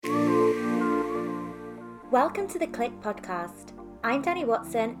Welcome to the Click podcast. I'm Danny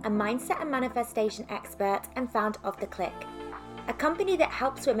Watson, a mindset and manifestation expert and founder of The Click, a company that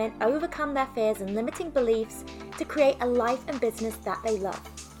helps women overcome their fears and limiting beliefs to create a life and business that they love.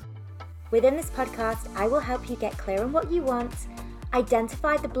 Within this podcast, I will help you get clear on what you want,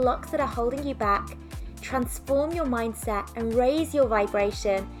 identify the blocks that are holding you back, transform your mindset and raise your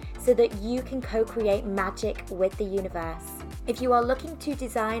vibration so that you can co-create magic with the universe. If you are looking to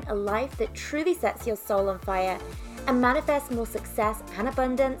design a life that truly sets your soul on fire and manifest more success and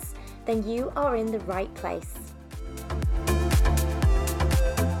abundance, then you are in the right place.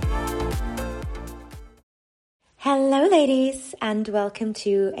 Hello ladies, and welcome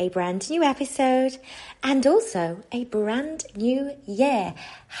to a brand new episode and also a brand new year.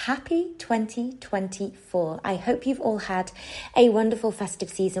 Happy 2024. I hope you've all had a wonderful festive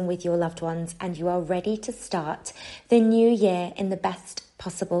season with your loved ones and you are ready to start the new year in the best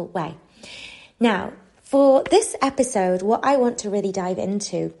possible way. Now, for this episode, what I want to really dive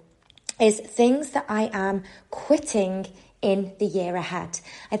into is things that I am quitting in the year ahead.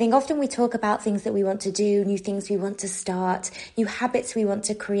 I think often we talk about things that we want to do, new things we want to start, new habits we want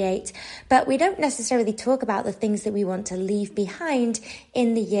to create, but we don't necessarily talk about the things that we want to leave behind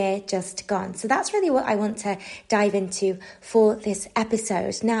in the year just gone. So that's really what I want to dive into for this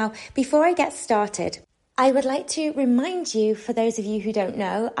episode. Now, before I get started, I would like to remind you, for those of you who don't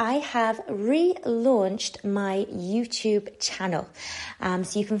know, I have relaunched my YouTube channel.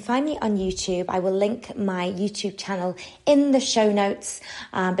 So you can find me on YouTube. I will link my YouTube channel in the show notes.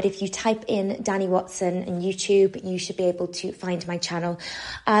 But if you type in Danny Watson and YouTube, you should be able to find my channel.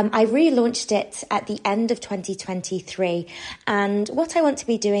 I relaunched it at the end of 2023. And what I want to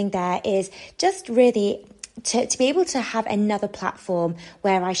be doing there is just really to be able to have another platform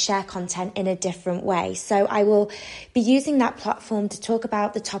where I share content in a different way. So I will be using that platform to talk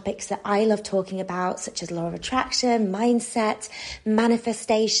about the topics that I love talking about, such as law of attraction, mindset,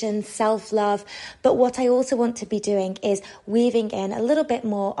 manifestation, self-love. But what I also want to be doing is weaving in a little bit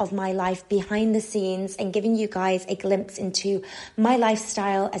more of my life behind the scenes and giving you guys a glimpse into my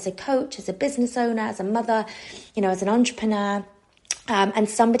lifestyle as a coach, as a business owner, as a mother, as an entrepreneur. And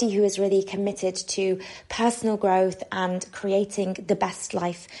somebody who is really committed to personal growth and creating the best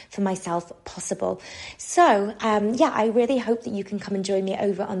life for myself possible. So, I really hope that you can come and join me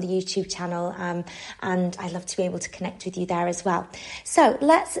over on the YouTube channel. And I love to be able to connect with you there as well. So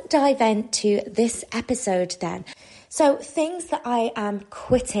let's dive into this episode then. So things that I am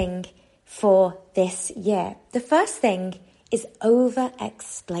quitting for this year. The first thing is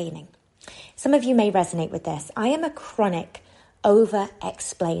over-explaining. Some of you may resonate with this. I am a chronic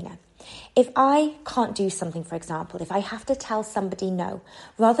over-explainer. If I can't do something, for example, if I have to tell somebody no,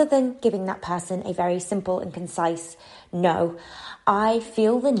 rather than giving that person a very simple and concise no, I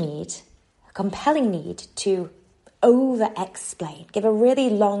feel the need, a compelling need to over-explain, give a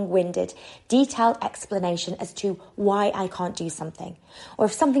really long-winded, detailed explanation as to why I can't do something. Or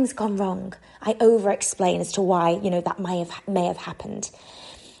if something's gone wrong, I over-explain as to why, that may have happened.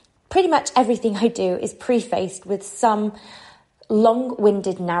 Pretty much everything I do is prefaced with some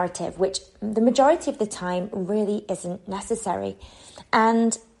long-winded narrative, which the majority of the time really isn't necessary.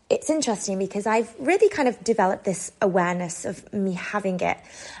 And it's interesting because I've really kind of developed this awareness of me having it.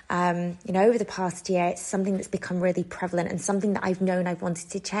 Over the past year, it's something that's become really prevalent and something that I've known I've wanted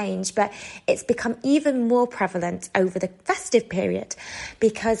to change, but it's become even more prevalent over the festive period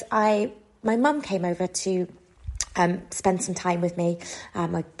because my mum came over to spend some time with me.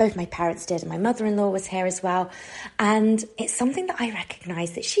 Both my parents did, and my mother-in-law was here as well. And it's something that I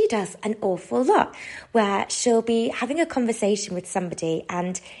recognise that she does an awful lot, where she'll be having a conversation with somebody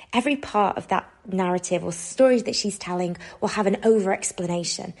and every part of that narrative or story that she's telling will have an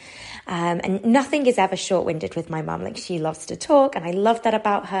over-explanation. And nothing is ever short-winded with my mum. Like, she loves to talk, and I love that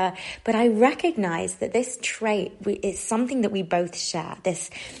about her. But I recognise that this trait is something that we both share, this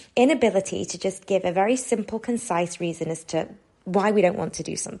inability to just give a very simple, concise reason as to why we don't want to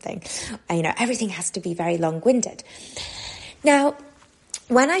do something. Everything has to be very long-winded. Now,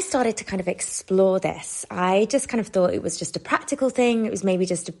 when I started to kind of explore this, I just kind of thought it was just a practical thing. It was maybe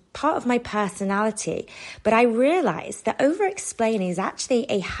just a part of my personality. But I realized that over-explaining is actually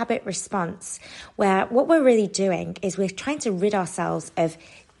a habit response where what we're really doing is we're trying to rid ourselves of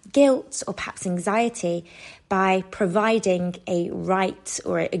guilt or perhaps anxiety by providing a right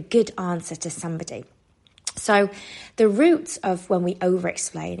or a good answer to somebody. So the root of when we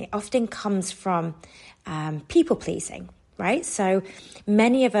over-explain, it often comes from people-pleasing. Right? So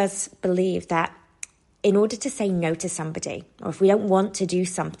many of us believe that in order to say no to somebody, or if we don't want to do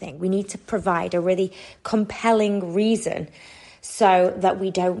something, we need to provide a really compelling reason so that we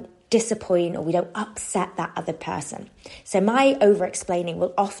don't disappoint or we don't upset that other person. So my over-explaining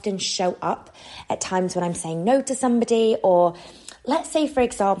will often show up at times when I'm saying no to somebody, or let's say, for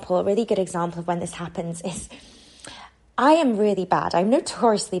example, a really good example of when this happens is I am really bad. I'm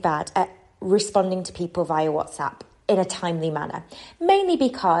notoriously bad at responding to people via WhatsApp in a timely manner, mainly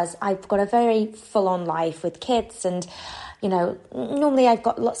because I've got a very full-on life with kids and, normally I've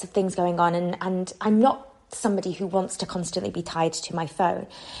got lots of things going on and I'm not somebody who wants to constantly be tied to my phone.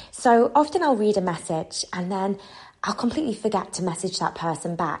 So often I'll read a message and then I'll completely forget to message that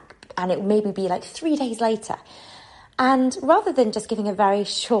person back, and it will maybe be like 3 days later. And rather than just giving a very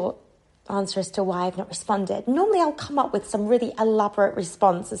short answer as to why I've not responded, normally I'll come up with some really elaborate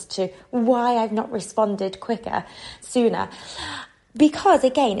response as to why I've not responded sooner. Because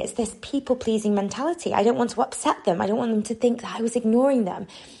again, it's this people-pleasing mentality. I don't want to upset them. I don't want them to think that I was ignoring them.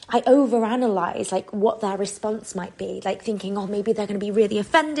 I overanalyze like what their response might be, like thinking, oh, maybe they're going to be really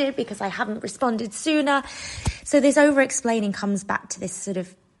offended because I haven't responded sooner. So this over-explaining comes back to this sort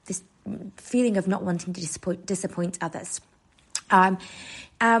of this feeling of not wanting to disappoint others.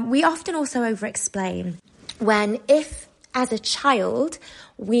 We often also over-explain if, as a child,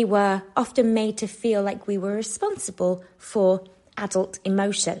 we were often made to feel like we were responsible for adult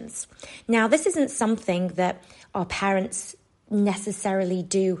emotions. Now, this isn't something that our parents necessarily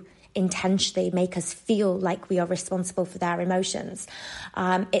do intentionally, make us feel like we are responsible for their emotions.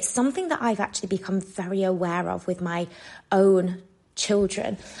 It's something that I've actually become very aware of with my own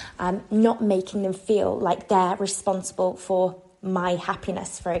children, not making them feel like they're responsible for my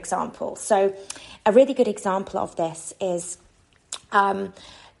happiness, for example. So a really good example of this is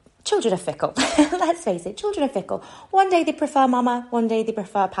children are fickle. Let's face it, children are fickle. One day they prefer mama, one day they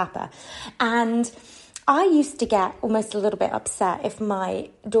prefer papa. And I used to get almost a little bit upset if my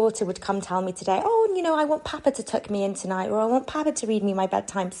daughter would come tell me today, I want papa to tuck me in tonight, or I want papa to read me my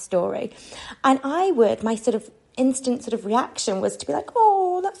bedtime story. And my sort of instant sort of reaction was to be like,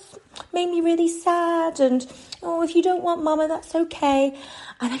 oh, that's made me really sad, and if you don't want mama, that's okay.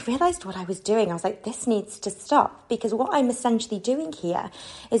 And I realized what I was doing. I was like, this needs to stop, because what I'm essentially doing here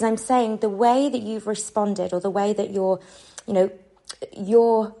is I'm saying the way that you've responded, or the way that your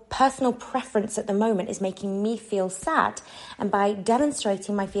personal preference at the moment is making me feel sad. And by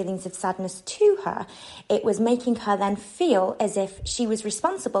demonstrating my feelings of sadness to her, it was making her then feel as if she was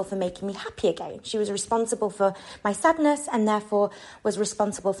responsible for making me happy again. She was responsible for my sadness and therefore was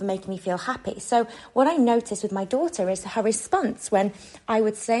responsible for making me feel happy. So what I noticed with my daughter is her response when I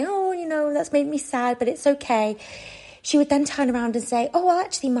would say, that's made me sad, but it's okay. She would then turn around and say, oh, well,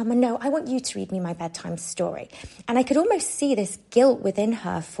 actually, Mama, no, I want you to read me my bedtime story. And I could almost see this guilt within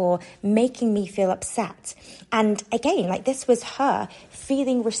her for making me feel upset. And again, this was her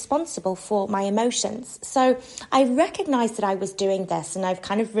feeling responsible for my emotions. So I recognized that I was doing this, and I've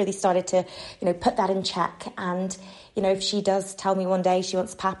kind of really started to, put that in check. And, if she does tell me one day she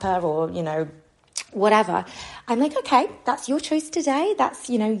wants papa, or, whatever, I'm like, okay, that's your choice today.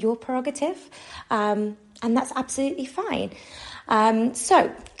 That's, your prerogative. And that's absolutely fine.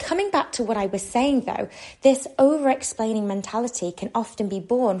 So coming back to what I was saying, though, this over-explaining mentality can often be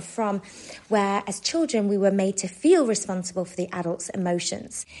born from where, as children, we were made to feel responsible for the adult's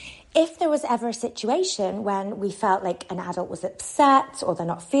emotions. If there was ever a situation when we felt like an adult was upset or they're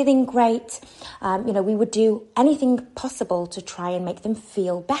not feeling great, we would do anything possible to try and make them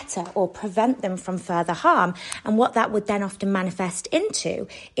feel better or prevent them from further harm. And what that would then often manifest into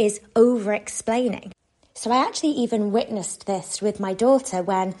is over-explaining. So I actually even witnessed this with my daughter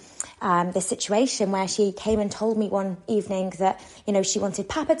when the situation where she came and told me one evening that, she wanted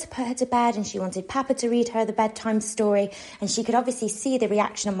papa to put her to bed and she wanted papa to read her the bedtime story. And she could obviously see the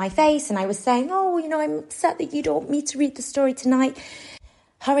reaction on my face. And I was saying, I'm upset that you don't want me to read the story tonight.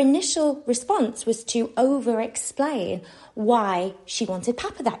 Her initial response was to over-explain why she wanted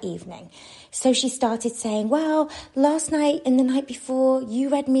papa that evening. So she started saying, well, last night and the night before, you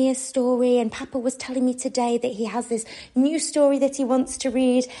read me a story, and papa was telling me today that he has this new story that he wants to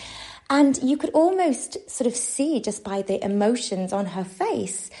read. And you could almost sort of see just by the emotions on her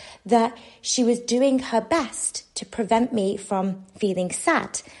face that she was doing her best to prevent me from feeling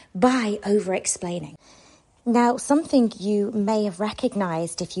sad by over-explaining. Now, something you may have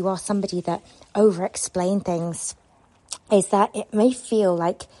recognized if you are somebody that over-explain things is that it may feel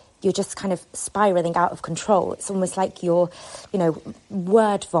like you're just kind of spiraling out of control. It's almost like your,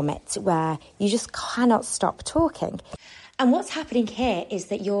 word vomit where you just cannot stop talking. And what's happening here is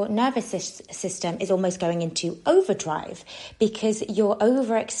that your nervous system is almost going into overdrive because your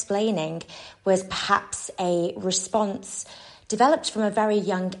over-explaining was perhaps a response developed from a very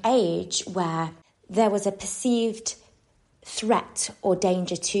young age where there was a perceived threat or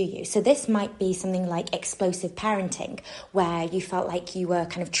danger to you. So this might be something like explosive parenting, where you felt like you were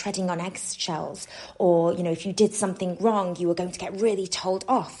kind of treading on eggshells, or, if you did something wrong, you were going to get really told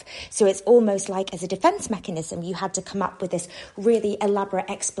off. So it's almost like, as a defense mechanism, you had to come up with this really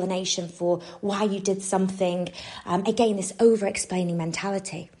elaborate explanation for why you did something. Again, this over-explaining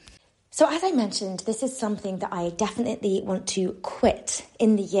mentality. So as I mentioned, this is something that I definitely want to quit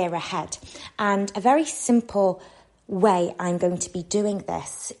in the year ahead. And a very simple way I'm going to be doing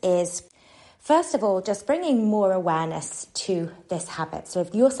this is, first of all, just bringing more awareness to this habit. So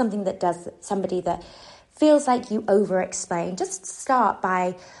if you're somebody that feels like you over-explain, just start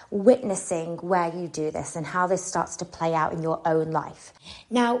by witnessing where you do this and how this starts to play out in your own life.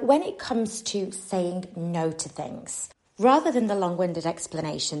 Now, when it comes to saying no to things, rather than the long-winded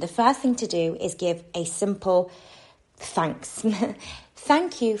explanation, the first thing to do is give a simple thanks.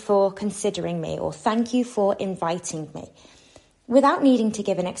 Thank you for considering me, or thank you for inviting me, without needing to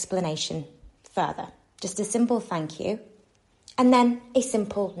give an explanation further. Just a simple thank you, and then a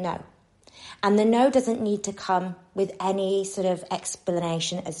simple no. And the no doesn't need to come with any sort of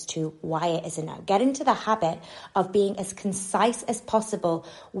explanation as to why it is a no. Get into the habit of being as concise as possible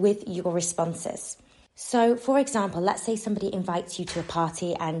with your responses. So, for example, let's say somebody invites you to a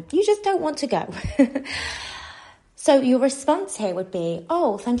party and you just don't want to go. So your response here would be,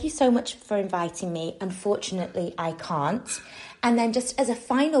 oh, thank you so much for inviting me. Unfortunately, I can't. And then just as a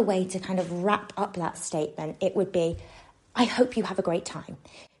final way to kind of wrap up that statement, it would be, I hope you have a great time.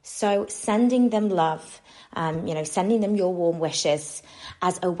 So sending them love, sending them your warm wishes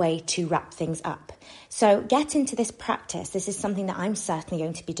as a way to wrap things up. So get into this practice. This is something that I'm certainly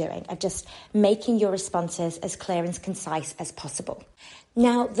going to be doing, of just making your responses as clear and concise as possible.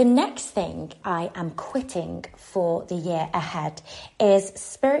 Now, the next thing I am quitting for the year ahead is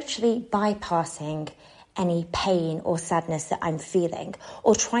spiritually bypassing any pain or sadness that I'm feeling,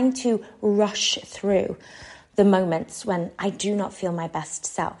 or trying to rush through the moments when I do not feel my best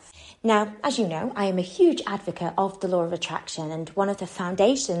self. Now, as you know, I am a huge advocate of the law of attraction, and one of the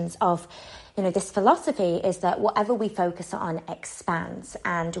foundations of this philosophy is that whatever we focus on expands,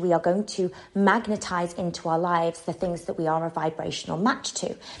 and we are going to magnetize into our lives the things that we are a vibrational match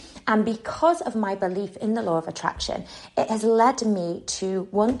to. And because of my belief in the law of attraction, it has led me to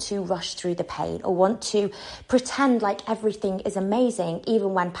want to rush through the pain, or want to pretend like everything is amazing,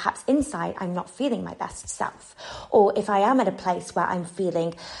 even when perhaps inside I'm not feeling my best self. Or if I am at a place where I'm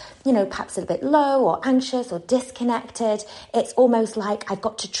feeling, perhaps a bit low or anxious or disconnected, it's almost like I've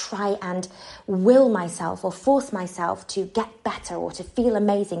got to try and will myself or force myself to get better or to feel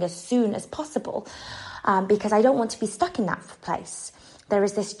amazing as soon as possible, because I don't want to be stuck in that place. There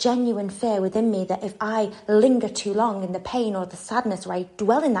is this genuine fear within me that if I linger too long in the pain or the sadness, or I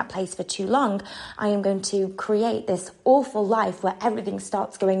dwell in that place for too long, I am going to create this awful life where everything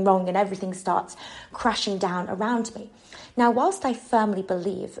starts going wrong and everything starts crashing down around me. Now, whilst I firmly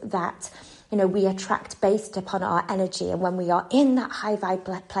believe that, we attract based upon our energy, and when we are in that high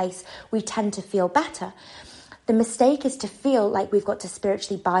vibe place, we tend to feel better. The mistake is to feel like we've got to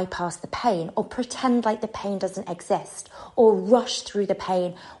spiritually bypass the pain, or pretend like the pain doesn't exist, or rush through the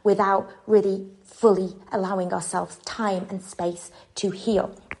pain without really fully allowing ourselves time and space to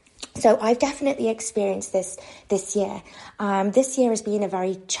heal. So I've definitely experienced this year. This year has been a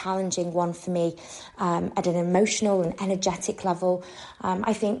very challenging one for me at an emotional and energetic level.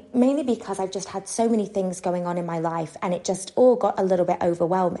 I think mainly because I've just had so many things going on in my life, and it just all got a little bit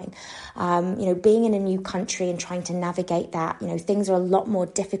overwhelming. Being in a new country and trying to navigate that, things are a lot more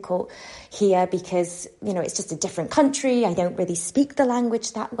difficult here because, it's just a different country. I don't really speak the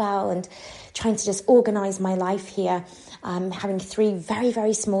language that well, and trying to just organize my life here. Having 3 very,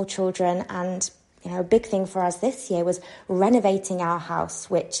 very small children, and a big thing for us this year was renovating our house,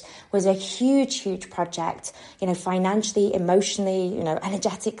 which was a huge, huge project. Financially, emotionally,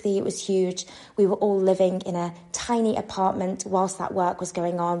 energetically, it was huge. We were all living in a tiny apartment whilst that work was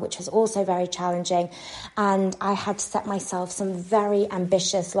going on, which was also very challenging. And I had set myself some very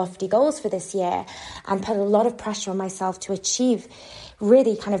ambitious, lofty goals for this year, and put a lot of pressure on myself to achieve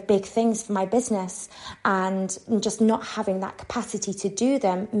really kind of big things for my business, and just not having that capacity to do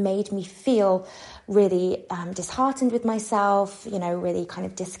them made me feel really disheartened with myself, really kind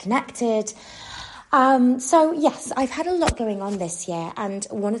of disconnected. So yes, I've had a lot going on this year, and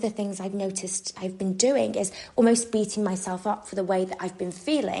one of the things I've noticed I've been doing is almost beating myself up for the way that I've been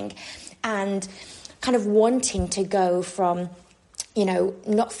feeling, and kind of wanting to go from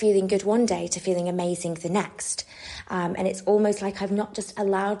not feeling good one day to feeling amazing the next. And it's almost like I've not just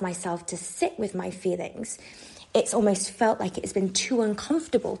allowed myself to sit with my feelings. it's almost felt like it's been too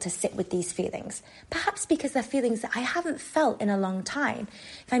uncomfortable to sit with these feelings. Perhaps because they're feelings that I haven't felt in a long time.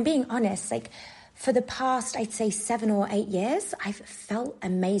 If I'm being honest, like for the past, I'd say 7 or 8 years, I've felt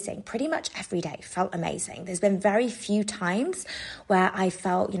amazing. Pretty much every day felt amazing. There's been very few times where I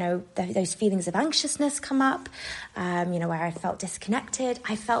felt, those feelings of anxiousness come up, where I felt disconnected.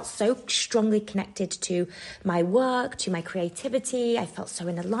 I felt so strongly connected to my work, to my creativity. I felt so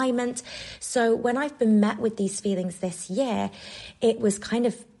in alignment. So when I've been met with these feelings this year, it was kind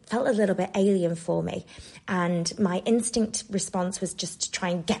of felt a little bit alien for me. And my instinct response was just to try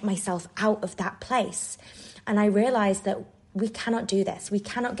and get myself out of that place. And I realized that we cannot do this. We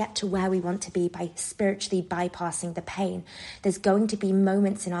cannot get to where we want to be by spiritually bypassing the pain. There's going to be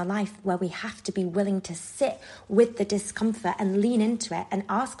moments in our life where we have to be willing to sit with the discomfort and lean into it and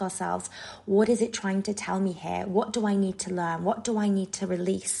ask ourselves, what is it trying to tell me here? What do I need to learn? What do I need to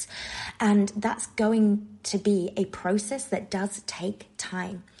release? And that's going to be a process that does take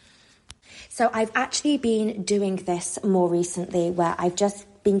time. So I've actually been doing this more recently, where I've just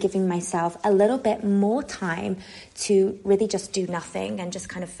been giving myself a little bit more time to really just do nothing and just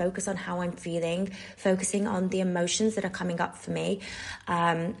kind of focus on how I'm feeling, focusing on the emotions that are coming up for me.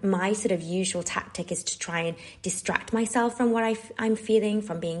 My sort of usual tactic is to try and distract myself from what I'm feeling,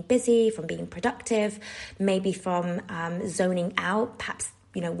 from being busy, from being productive, maybe from zoning out, perhaps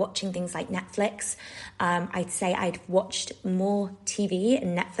watching things like Netflix. I'd say I'd watched more TV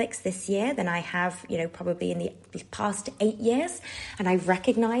and Netflix this year than I have, probably in the past 8 years. And I've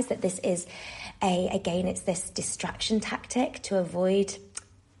recognized that this is it's this distraction tactic to avoid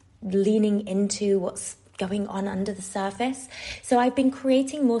leaning into what's going on under the surface. So I've been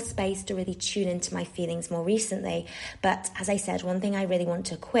creating more space to really tune into my feelings more recently. But as I said, one thing I really want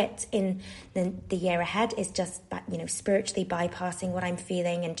to quit in the year ahead is just, spiritually bypassing what I'm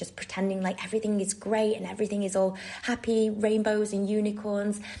feeling and just pretending like everything is great and everything is all happy, rainbows and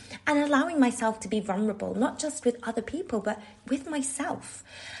unicorns, and allowing myself to be vulnerable, not just with other people, but with myself.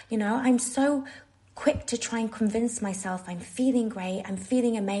 I'm so quick to try and convince myself I'm feeling great, I'm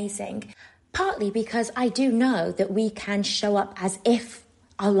feeling amazing. Partly because I do know that we can show up as if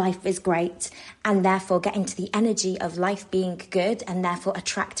our life is great and therefore get into the energy of life being good and therefore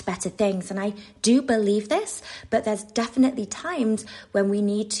attract better things. And I do believe this, but there's definitely times when we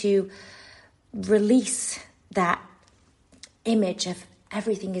need to release that image of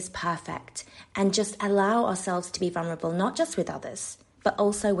everything is perfect and just allow ourselves to be vulnerable, not just with others, but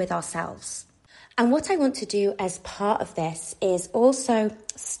also with ourselves. And what I want to do as part of this is also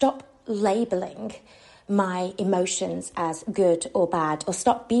stop labeling my emotions as good or bad, or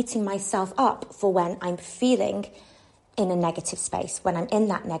stop beating myself up for when I'm feeling in a negative space, when I'm in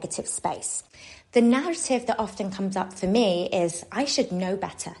that negative space. The narrative that often comes up for me is I should know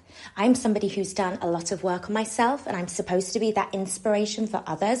better. I'm somebody who's done a lot of work on myself, and I'm supposed to be that inspiration for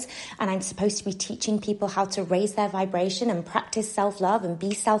others, and I'm supposed to be teaching people how to raise their vibration and practice self-love and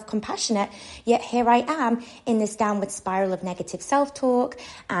be self-compassionate. Yet here I am in this downward spiral of negative self-talk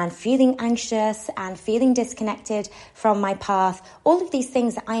and feeling anxious and feeling disconnected from my path. All of these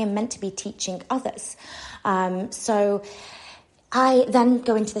things that I am meant to be teaching others. So I then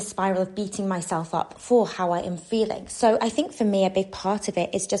go into the spiral of beating myself up for how I am feeling. So I think for me, a big part of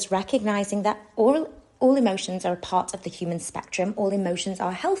it is just recognizing that all emotions are a part of the human spectrum. All emotions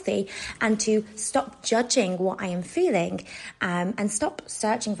are healthy, and to stop judging what I am feeling and stop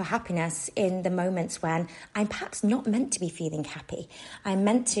searching for happiness in the moments when I'm perhaps not meant to be feeling happy. I'm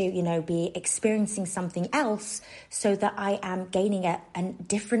meant to, be experiencing something else so that I am gaining a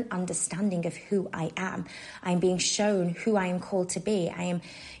different understanding of who I am. I'm being shown who I am called to be. I am,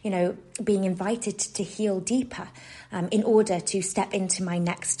 being invited to heal deeper in order to step into my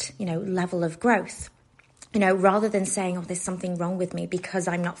next, level of growth. Rather than saying, oh, there's something wrong with me because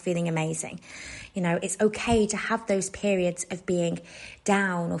I'm not feeling amazing. It's okay to have those periods of being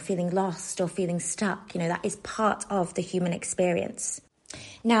down or feeling lost or feeling stuck. That is part of the human experience.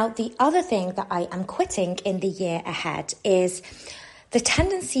 Now, the other thing that I am quitting in the year ahead is the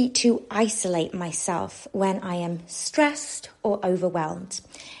tendency to isolate myself when I am stressed or overwhelmed.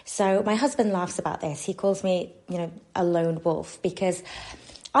 So my husband laughs about this. He calls me, a lone wolf, because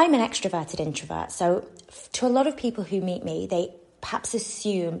I'm an extroverted introvert. So to a lot of people who meet me, they perhaps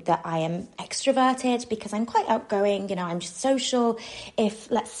assume that I am extroverted because I'm quite outgoing, I'm just social. If,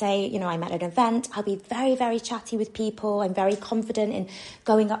 let's say, I'm at an event, I'll be very, very chatty with people. I'm very confident in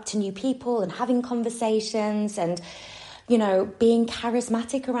going up to new people and having conversations and, being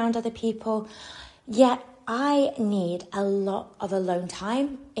charismatic around other people. Yet I need a lot of alone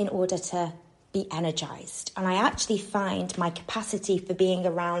time in order to be energized. And I actually find my capacity for being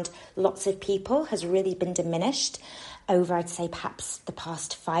around lots of people has really been diminished over, I'd say, perhaps the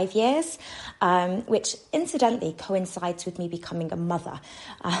past 5 years, which incidentally coincides with me becoming a mother.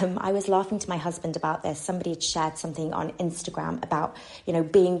 I was laughing to my husband about this. Somebody had shared something on Instagram about,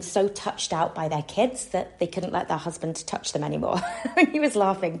 being so touched out by their kids that they couldn't let their husband touch them anymore. And he was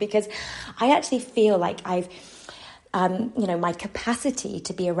laughing because I actually feel like I've my capacity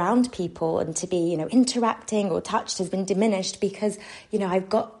to be around people and to be, interacting or touched has been diminished because, I've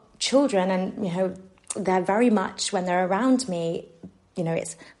got children and, they're very much, when they're around me,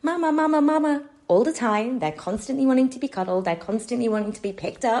 it's mama, mama, mama all the time. They're constantly wanting to be cuddled. They're constantly wanting to be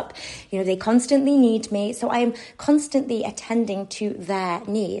picked up. They constantly need me. So I am constantly attending to their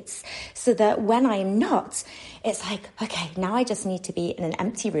needs so that when I'm not, it's like, okay, now I just need to be in an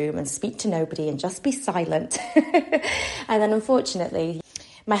empty room and speak to nobody and just be silent. And then unfortunately,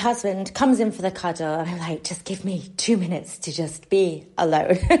 my husband comes in for the cuddle and I'm like, just give me 2 minutes to just be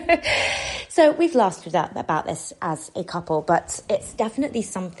alone. So we've laughed about this as a couple, but it's definitely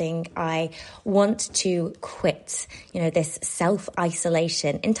something I want to quit, this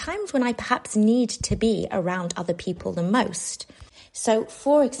self-isolation in times when I perhaps need to be around other people the most. So,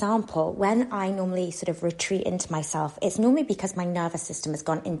 for example, when I normally sort of retreat into myself, it's normally because my nervous system has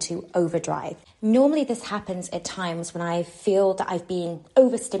gone into overdrive. Normally this happens at times when I feel that I've been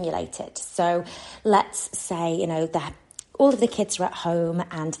overstimulated. So let's say, that all of the kids are at home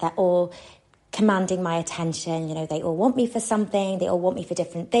and they're all commanding my attention. They all want me for something. They all want me for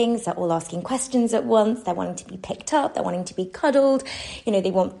different things. They're all asking questions at once. They're wanting to be picked up. They're wanting to be cuddled.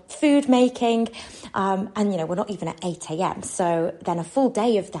 They want food making. And, we're not even at 8 a.m. So then a full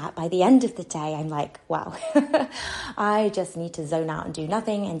day of that, by the end of the day, I'm like, wow, I just need to zone out and do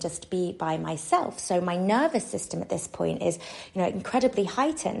nothing and just be by myself. So my nervous system at this point is, incredibly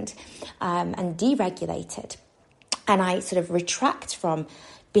heightened and deregulated. And I sort of retract from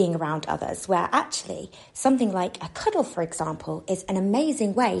being around others, where actually something like a cuddle, for example, is an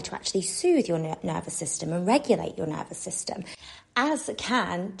amazing way to actually soothe your nervous system and regulate your nervous system, as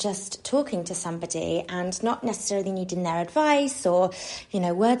can just talking to somebody and not necessarily needing their advice or,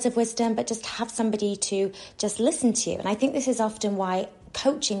 words of wisdom, but just have somebody to just listen to you. And I think this is often why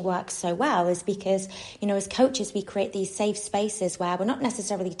coaching works so well, is because, as coaches, we create these safe spaces where we're not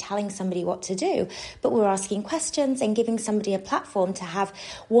necessarily telling somebody what to do, but we're asking questions and giving somebody a platform to have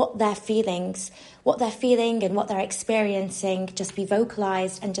what they're feeling and what they're experiencing just be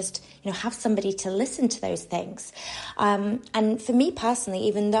vocalized and just, have somebody to listen to those things. And for me personally,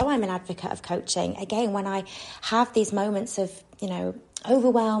 even though I'm an advocate of coaching, again, when I have these moments of,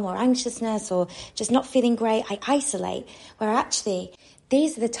 overwhelm or anxiousness or just not feeling great, I isolate, where actually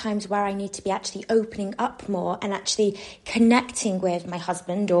these are the times where I need to be actually opening up more and actually connecting with my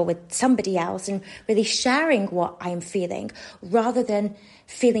husband or with somebody else and really sharing what I'm feeling rather than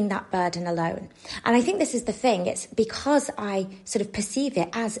feeling that burden alone. And I think this is the thing. It's because I sort of perceive it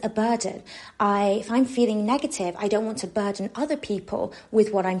as a burden. If I'm feeling negative, I don't want to burden other people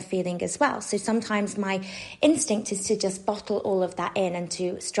with what I'm feeling as well. So sometimes my instinct is to just bottle all of that in and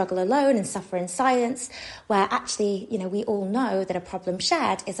to struggle alone and suffer in silence, where actually, we all know that a problem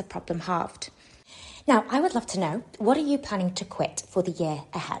shared is a problem halved. Now, I would love to know, what are you planning to quit for the year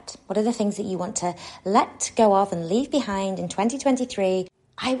ahead? What are the things that you want to let go of and leave behind in 2023?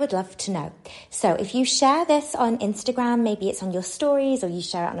 I would love to know. So if you share this on Instagram, maybe it's on your stories or you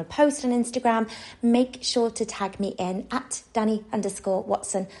share it on a post on Instagram, make sure to tag me in at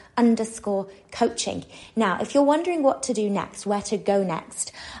Danny_Watson_coaching. Now, if you're wondering what to do next, where to go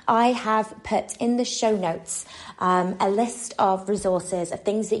next, I have put in the show notes a list of resources, of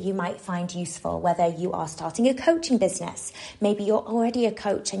things that you might find useful, whether you are starting a coaching business, maybe you're already a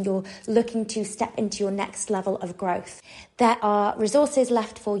coach and you're looking to step into your next level of growth. There are resources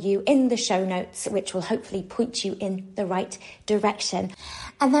left for you in the show notes, which will hopefully point you in the right direction.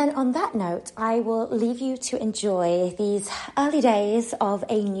 And then on that note, I will leave you to enjoy these early days of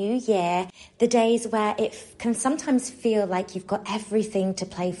a new year, the days where it can sometimes feel like you've got everything to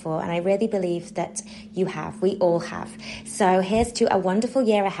play for. And I really believe that you have. We all have. So here's to a wonderful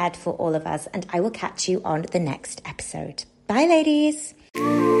year ahead for all of us. And I will catch you on the next episode. Bye, ladies.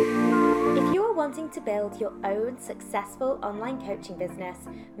 If you are wanting to build your own successful online coaching business,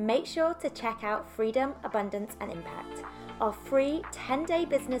 make sure to check out Freedom, Abundance and Impact, our free 10-day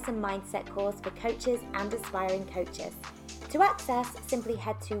business and mindset course for coaches and aspiring coaches. To access, simply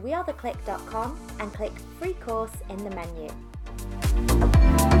head to wearetheclick.com and click free course in the menu.